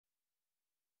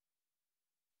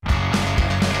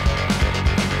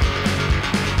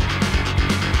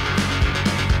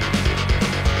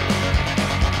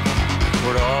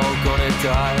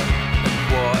die. And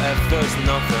what if there's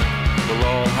nothing? We'll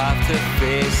all have to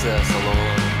face this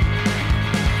alone.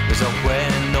 There's a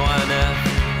when, not an if,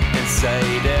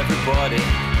 inside everybody.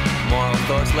 Moral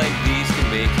thoughts like these can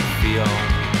make you feel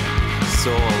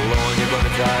so alone. You're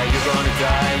gonna die, you're gonna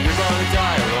die, you're gonna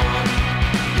die alone.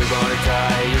 You're gonna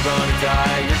die, you're gonna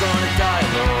die, you're gonna die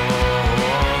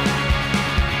alone.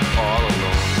 All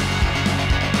alone.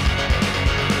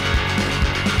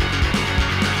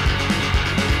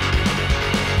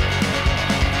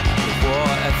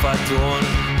 What if I don't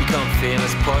become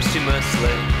famous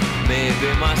posthumously? Maybe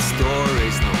my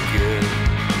story's no good.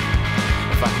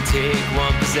 If I take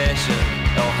one possession,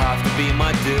 it'll have to be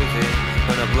my duvet.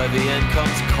 When oblivion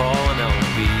comes calling,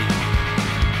 I'll be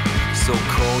so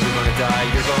cold. You're gonna die,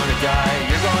 you're gonna die,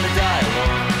 you're gonna die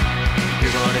alone.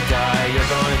 You're gonna die,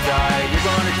 you're gonna die, you're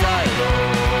gonna die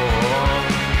alone.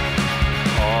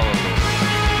 All alone.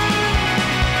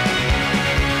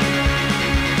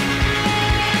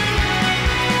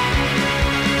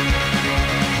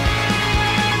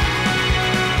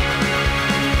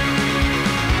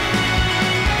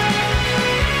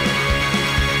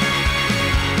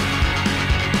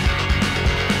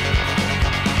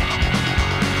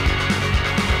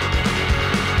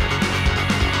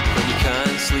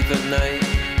 Sleep at night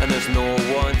and there's no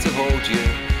one to hold you.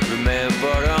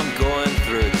 Remember, I'm going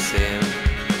through the same.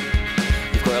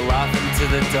 You've got to laugh into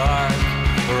the dark.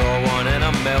 We're all one in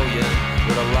a million.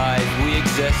 We're alive, we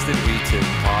existed, we took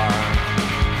part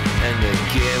in the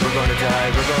game. We're gonna die,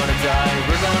 we're gonna die,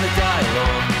 we're gonna die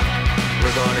alone.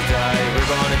 We're gonna die,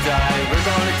 we're gonna die, we're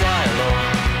gonna die alone.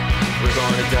 We're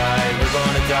gonna die, we're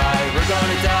gonna die, we're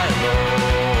gonna die